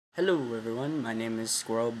Hello everyone, my name is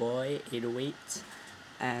SquirrelBoy808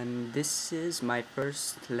 and this is my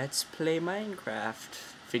first Let's Play Minecraft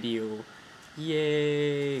video.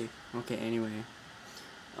 Yay! Okay, anyway.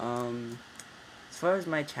 As far as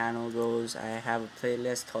my channel goes, I have a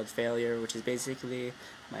playlist called Failure, which is basically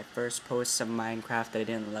my first posts of Minecraft that I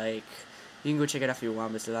didn't like. You can go check it out if you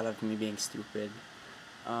want, but it's a lot of me being stupid.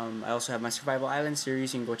 I also have my Survival Island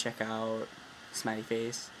series you can go check out. Smiley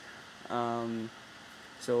face.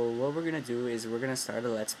 So what we're gonna do is we're gonna start a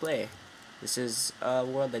let's play. This is a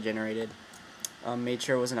world I generated. Made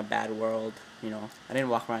sure it wasn't a bad world. I didn't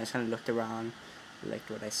walk around. I just kind of looked around,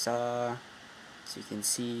 liked what I saw. So you can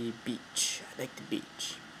see beach. I like the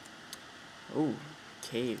beach. Oh,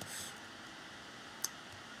 cave.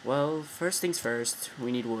 Well, first things first.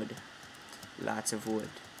 We need wood. Lots of wood.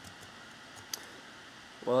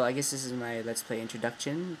 Well, I guess this is my let's play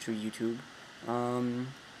introduction to YouTube.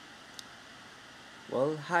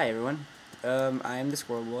 Well, hi everyone. I am the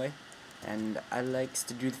Squirrel Boy, and I likes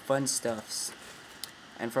to do the fun stuffs.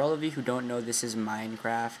 And for all of you who don't know, this is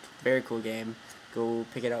Minecraft. Very cool game. Go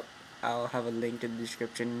pick it up. I'll have a link to the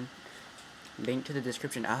description. Link to the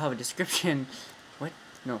description. I'll have a description. What?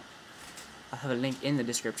 No. I'll have a link in the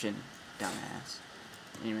description. Dumbass.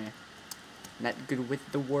 Anyway, not good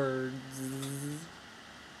with the words.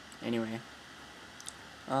 Anyway.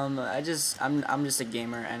 I'm just a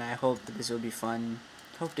gamer, and I hope that this will be fun.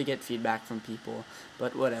 Hope to get feedback from people,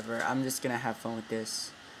 but whatever. I'm just gonna have fun with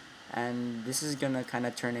this, and this is gonna kind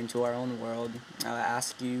of turn into our own world. I'll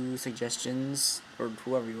ask you suggestions, or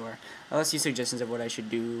whoever you are. I'll ask you suggestions of what I should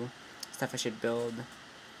do, stuff I should build.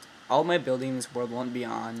 All my building in this world won't be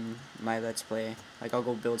on my Let's Play. Like, I'll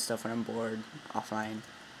go build stuff when I'm bored, offline.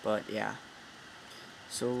 But yeah.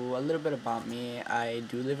 So a little bit about me. I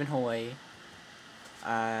do live in Hawaii.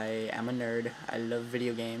 I am a nerd. I love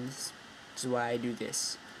video games. This is why I do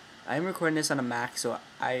this. I'm recording this on a Mac, so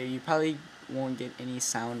you probably won't get any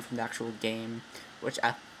sound from the actual game, which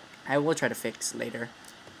I will try to fix later.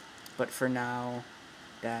 But for now,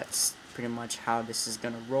 that's pretty much how this is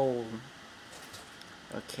gonna roll.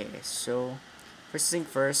 Okay, so first thing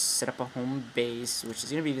first, set up a home base, which is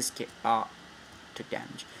gonna be this cave. Took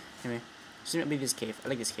damage. Anyway, it's gonna be this cave. I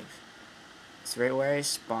like this cave. It's right where I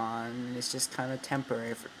spawn, and it's just kind of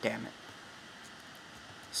temporary for, damn it.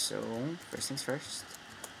 So, first things first,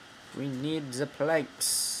 we need the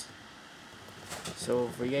planks. So,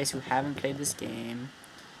 for you guys who haven't played this game,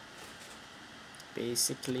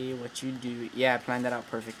 basically what you do, yeah, I planned that out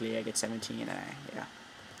perfectly. I get 17, yeah.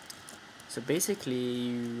 So basically,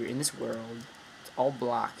 you're in this world, it's all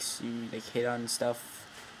blocks. You, like, hit on stuff,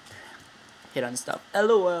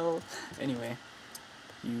 LOL. Anyway.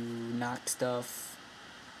 You knock stuff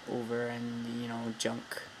over and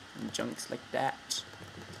junks like that,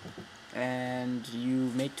 and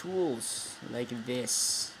you make tools like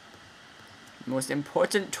this. The most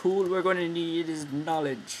important tool we're going to need is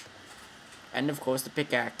knowledge, and of course the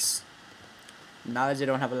pickaxe. Knowledge I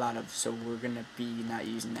don't have a lot of, so we're gonna be not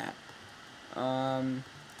using that.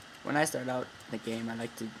 When I start out the game, I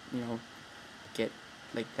like to get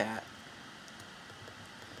like that,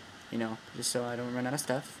 just so I don't run out of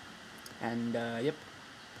stuff. And yep.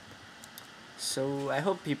 So I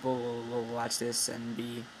hope people will watch this and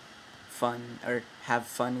be fun, or have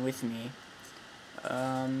fun with me.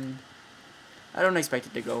 I don't expect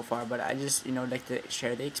it to go far, but I just like to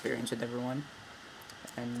share the experience with everyone,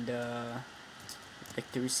 and like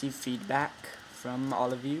to receive feedback from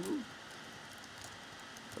all of you.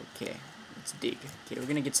 Okay, let's dig. Okay, we're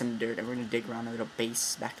gonna get some dirt, and we're gonna dig around a little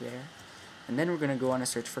base back there. And then we're gonna go on a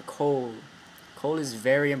search for coal. Coal is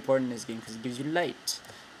very important in this game because it gives you light.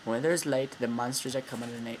 When there's light, the monsters that come out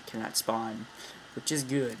of the night cannot spawn, which is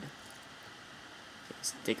good. Okay,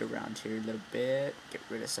 let's dig around here a little bit. Get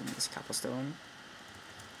rid of some of this cobblestone.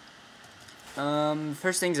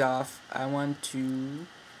 First things off, I want to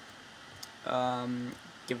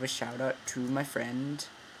give a shout out to my friend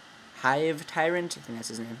Hive Tyrant. I think that's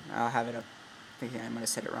his name. I'll have it up. I think I might have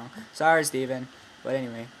said it wrong. Sorry, Steven. But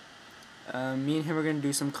anyway. Me and him are going to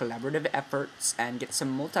do some collaborative efforts and get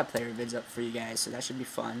some multiplayer vids up for you guys, so that should be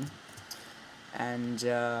fun. And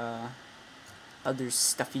other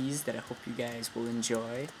stuffies that I hope you guys will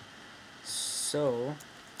enjoy. So,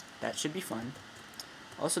 that should be fun.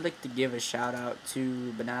 Also like to give a shout out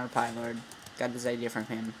to Banana Pie Lord. Got this idea from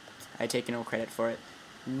him. I take no credit for it.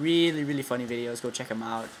 Really, really funny videos. Go check them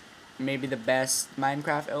out. Maybe the best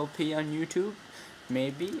Minecraft LP on YouTube.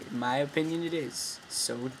 Maybe, in my opinion, it is.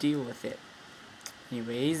 So deal with it.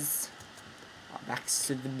 Anyways, back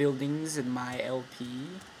to the buildings in my LP.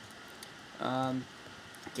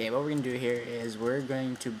 Okay, what we're gonna do here is we're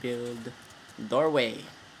going to build doorway.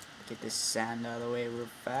 Get this sand out of the way real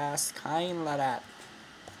fast. Kind like that.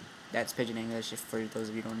 That's Pigeon English, if for those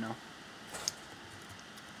of you who don't know.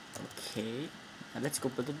 Okay. Now let's go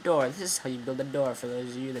build a door. This is how you build a door for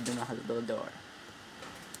those of you that don't know how to build a door.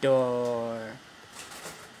 Door.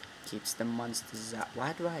 Keeps the monsters out.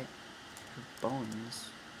 Why do I have bones?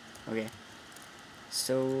 Okay.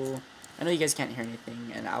 So, I know you guys can't hear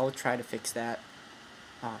anything, and I'll try to fix that.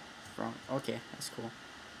 Ah, wrong. Okay, that's cool.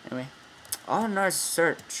 Anyway, on our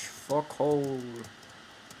search for coal.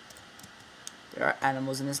 There are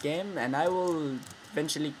animals in this game, and I will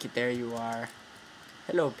eventually get there. You are.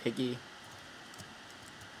 Hello, piggy.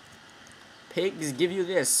 Pigs give you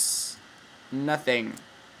this. Nothing.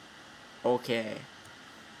 Okay.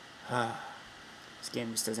 This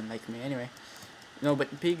game just doesn't like me anyway. No,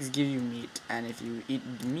 but pigs give you meat, and if you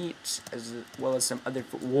eat meat as well as some other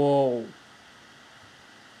food. Whoa.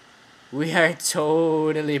 We are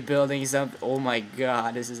totally building something. Oh my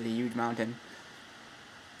god, this is a huge mountain.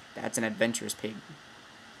 That's an adventurous pig.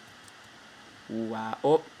 Wow.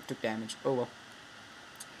 Oh, took damage. Oh well.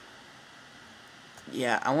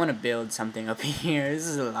 Yeah, I want to build something up here. This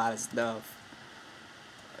is a lot of stuff.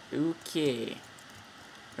 Okay.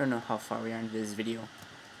 I don't know how far we are into this video.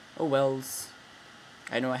 Oh wells.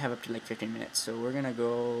 I know I have up to like 15 minutes, so we're gonna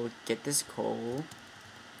go get this coal.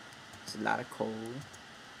 It's a lot of coal.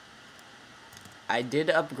 I did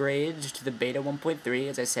upgrade to the beta 1.3,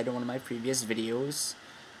 as I said in one of my previous videos.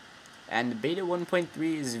 And the beta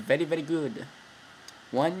 1.3 is very, very good.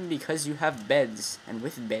 One, because you have beds, and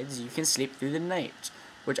with beds you can sleep through the night,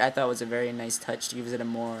 which I thought was a very nice touch to give it a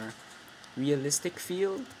more realistic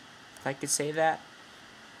feel, if I could say that.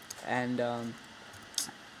 And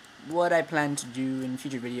what I plan to do in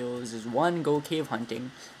future videos is, one, go cave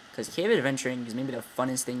hunting, because cave adventuring is maybe the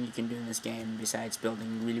funnest thing you can do in this game besides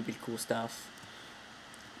building really, really cool stuff.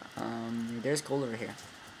 There's coal over here,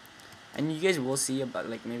 and you guys will see about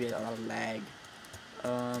like maybe a lot of lag.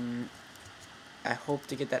 I hope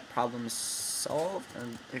to get that problem solved, or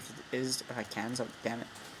if I can, so damn it,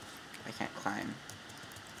 I can't climb.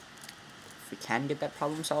 If we can get that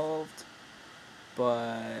problem solved,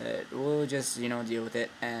 but we'll just, you know, deal with it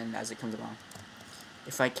and as it comes along.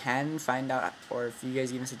 If I can find out, or if you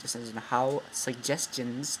guys give me suggestions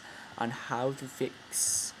on how to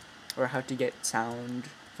fix or how to get sound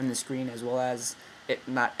from the screen as well as it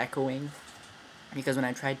not echoing, because when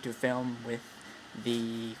I tried to film with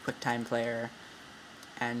the QuickTime player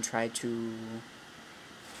and try to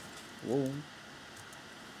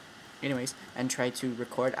try to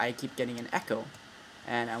record, I keep getting an echo,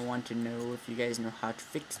 and I want to know if you guys know how to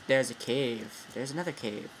fix. There's a cave. There's another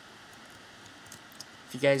cave.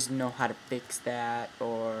 If you guys know how to fix that,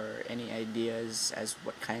 or any ideas as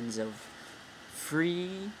what kinds of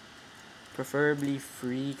preferably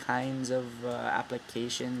free kinds of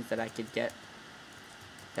applications that I could get.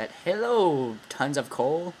 Hello, tons of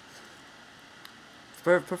coal.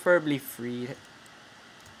 Preferably free.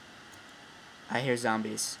 I hear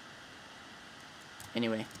zombies.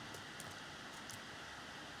 Anyway,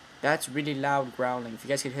 that's really loud growling. If you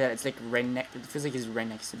guys could hear that, it's like right next. It feels like he's right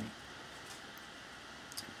next to me.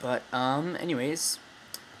 But anyways,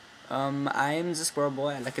 I am the Squirrel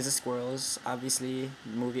Boy. I like the squirrels. Obviously,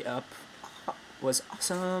 movie Up was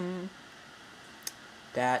awesome.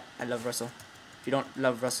 That I love Russell. If you don't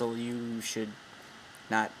love Russell, you should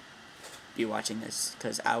not be watching this,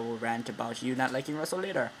 because I will rant about you not liking Russell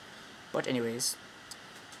later. But anyways,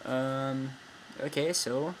 okay,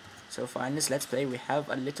 so far in this Let's Play we have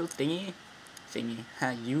a little thingy.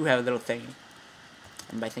 You have a little thingy,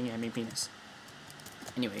 and by thingy I mean penis.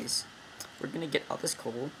 Anyways, we're gonna get all this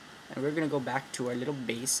coal, and we're gonna go back to our little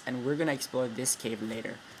base, and we're gonna explore this cave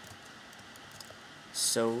later.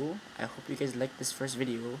 So I hope you guys like this first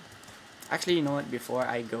video. Actually, you know what, before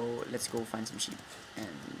I go, let's go find some sheep and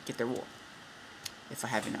get their wool, if I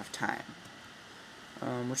have enough time.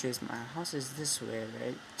 Which is, my house is this way,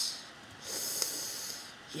 right?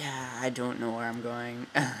 Yeah, I don't know where I'm going.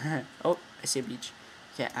 Oh, I see a beach.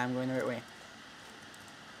 Yeah, I'm going the right way.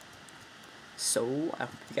 So, I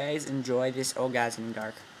hope you guys enjoy this. Oh god, it's getting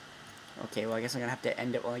dark. Okay, well I guess I'm gonna have to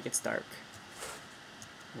end it while it gets dark.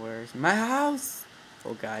 Where's my house?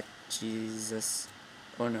 Oh god, Jesus.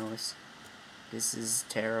 Oh no, this is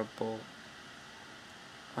terrible.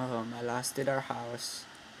 I lost our house.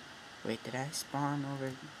 Wait, did I spawn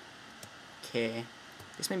over? Okay,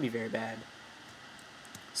 this may be very bad.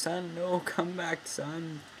 Son, no, come back,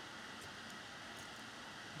 son.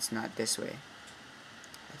 It's not this way.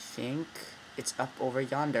 I think it's up over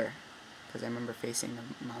yonder, because I remember facing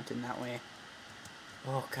the mountain that way.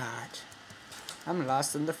 Oh god, I'm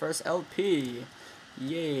lost in the first LP.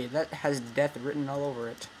 Yay, that has death written all over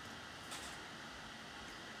it.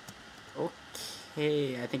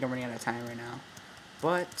 Okay, I think I'm running out of time right now.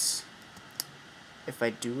 But if I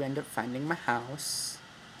do end up finding my house,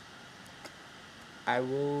 I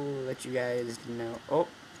will let you guys know. Oh,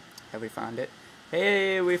 have we found it?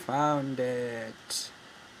 Hey, we found it.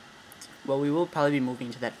 Well, we will probably be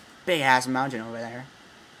moving to that big ass mountain over there.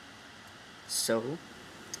 So,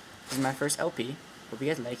 this is my first LP. Hope you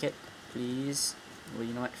guys like it. Please. Well,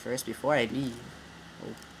 you know what? First, before I leave,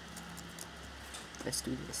 oh, let's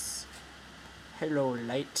do this. Hello,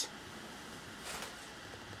 light.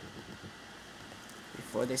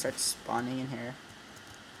 Before they start spawning in here.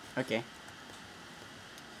 Okay.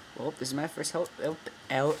 Well, this is my first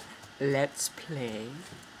Let's Play.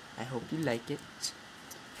 I hope you like it.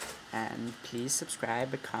 And please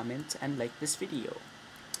subscribe, comment, and like this video.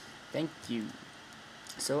 Thank you.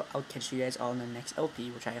 So I'll catch you guys all in the next LP,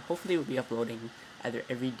 which I hopefully will be uploading either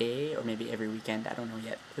every day or maybe every weekend. I don't know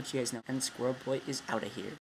yet. Let you guys know. And Squirrel Boy is out of here.